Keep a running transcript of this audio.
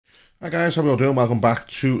Hi guys, how are we all doing? Welcome back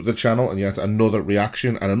to the channel and yet another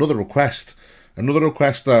reaction and another request. Another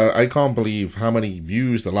request that I can't believe how many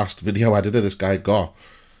views the last video I did of this guy got.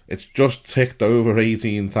 It's just ticked over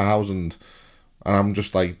 18,000 and I'm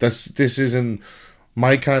just like, this isn't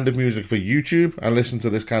my kind of music for YouTube. I listen to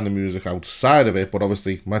this kind of music outside of it, but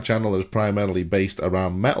obviously my channel is primarily based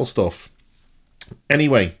around metal stuff.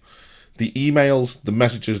 Anyway, the emails, the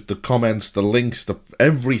messages, the comments, the links,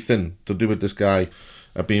 everything to do with this guy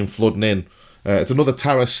are being flooding in. It's another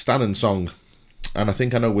Taras Stanin song, and I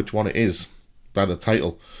think I know which one it is by the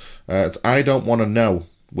title. It's I Don't Want to Know,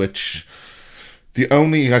 which I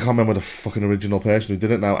can't remember the fucking original person who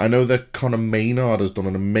did it now. I know that Conor Maynard has done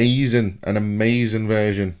an amazing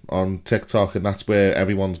version on TikTok, and that's where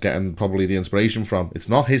everyone's getting probably the inspiration from. It's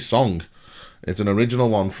not his song. It's an original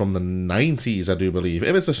one from the 90s, I do believe,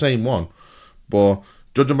 if it's the same one. But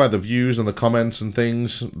judging by the views and the comments and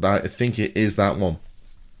things, I think it is that one.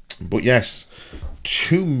 But yes,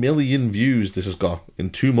 2 million views this has got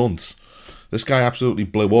in 2 months. This guy absolutely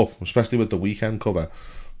blew up, especially with the weekend cover.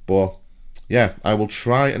 But yeah, I will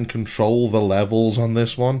try and control the levels on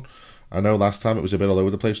this one. I know last time it was a bit all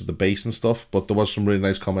over the place with the bass and stuff, but there was some really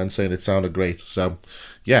nice comments saying it sounded great. So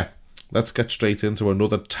yeah, let's get straight into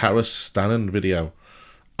another Taras Stanin video.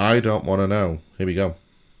 I Don't Want to Know. Here we go.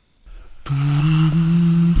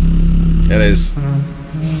 It is.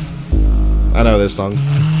 I know this song.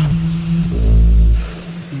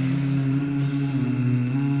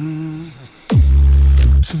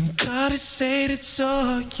 Somebody said it's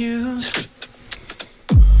all you.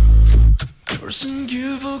 The person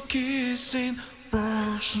you for kissing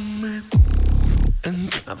me,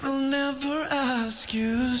 and I will never ask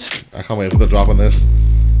you. I can't wait for the drop on this.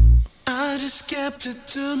 I just kept it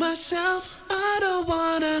to myself. I don't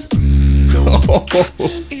wanna know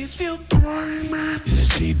if you burn me.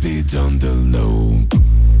 Just keep it on the low,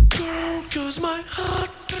 cause my heart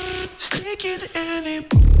is taking anymore.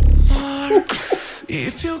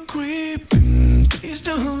 If you're creeping, please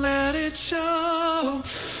don't let it show.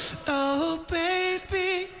 Oh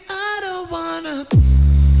baby, I don't wanna.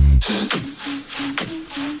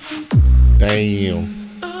 Damn.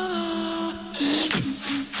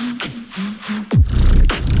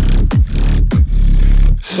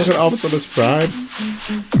 Look at Optimus Prime.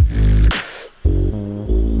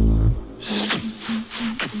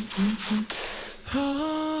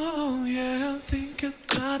 Oh yeah, think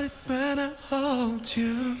about it when I hold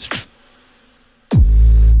you.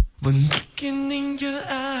 When looking in your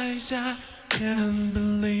eyes, I can't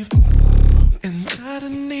believe, and I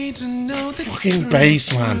don't need to know the fucking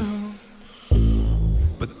bass, man.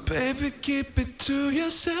 But baby, keep it to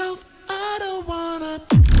yourself. I don't wanna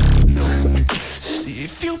know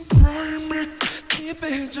if you burn me. Keep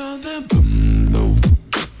it on the low,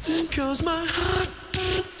 cause my heart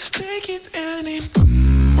is taking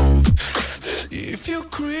anymore. If you're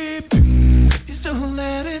creeping, please don't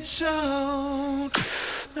let it show.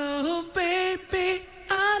 Oh baby,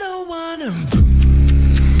 I don't wanna.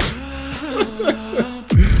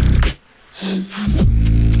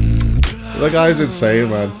 The guy's insane,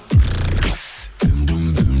 man.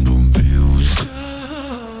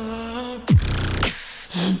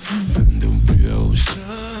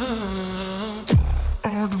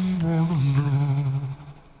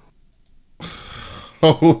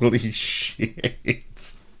 Holy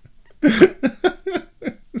shit.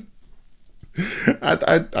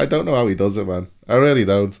 I don't know how he does it, man. I really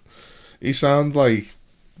don't. He sounds like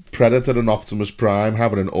Predator and Optimus Prime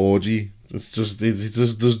having an orgy. It's just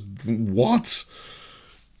what?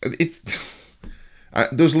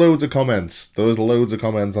 There's loads of comments. There was loads of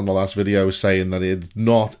comments on the last video saying that it's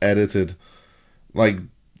not edited. Like,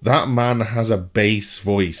 that man has a bass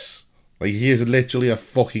voice. Like, he is literally a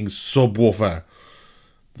fucking subwoofer.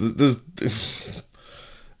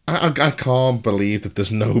 I can't believe that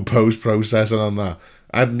there's no post-processing on that.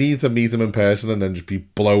 I'd need to meet him in person and then just be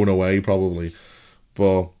blown away, probably.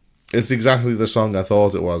 But it's exactly the song I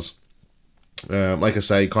thought it was. Like I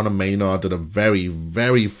say, Conor Maynard did a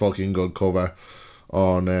very fucking good cover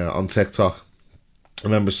on TikTok. I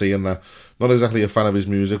remember seeing that. Not exactly a fan of his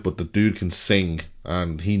music, but the dude can sing,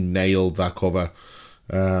 and he nailed that cover.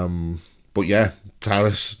 But yeah,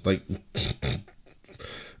 Taras, like,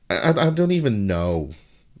 I don't even know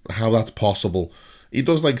how that's possible. He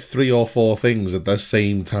does like 3 or 4 things at the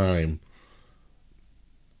same time.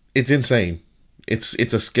 It's insane. It's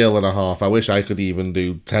a skill and a half. I wish I could even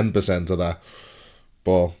do 10% of that.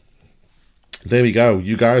 But there we go.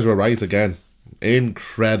 You guys were right again.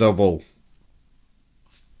 Incredible.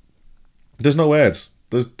 There's no words.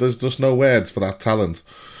 There's just no words for that talent.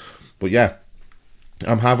 But yeah,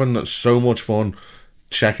 I'm having so much fun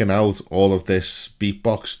checking out all of this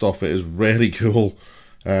beatbox stuff. It is really cool.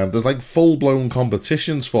 There's like full-blown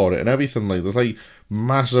competitions for it and everything. Like, there's like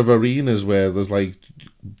massive arenas where there's like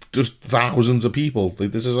just thousands of people.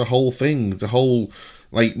 Like, this is a whole thing. It's a whole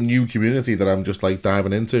like new community that I'm just like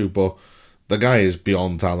diving into. But the guy is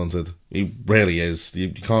beyond talented. He really is. You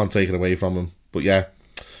can't take it away from him. But yeah,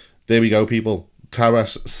 there we go, people.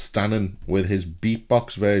 Taras Stanin with his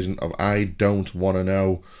beatbox version of I Don't Wanna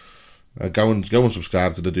Know. Go and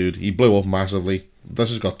subscribe to the dude. He blew up massively. This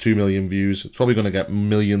has got 2 million views. It's probably going to get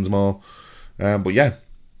millions more. But yeah,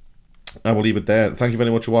 I will leave it there. Thank you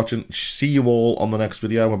very much for watching. See you all on the next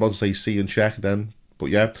video. I'm about to say see and check then. But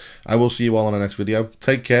yeah, I will see you all on the next video.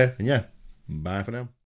 Take care. And yeah, bye for now.